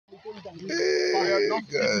Hey,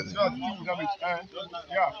 God.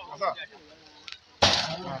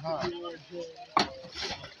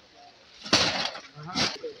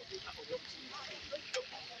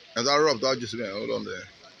 As I robbed, I just went, hold on there.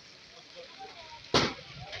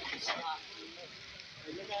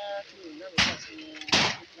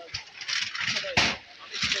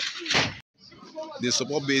 The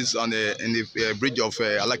support base on the bridge of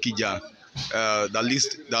Alakija,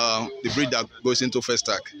 the bridge that goes into First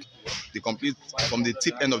Stack, the complete from the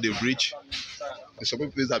tip end of the bridge, the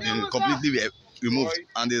support base have been completely removed,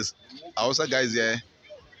 and there's also guys there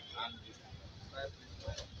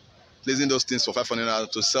placing those things for 500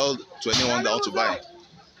 naira to sell to anyone that want to buy.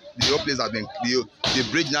 The whole place has been the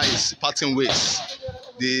bridge now is parting ways.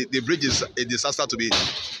 The bridge is a disaster to be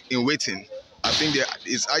in waiting. I think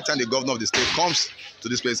it's high time the governor of the state comes to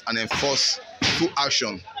this place and enforce full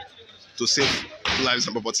action to save lives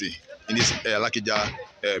and property in this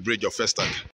Alakija bridge of First Stack.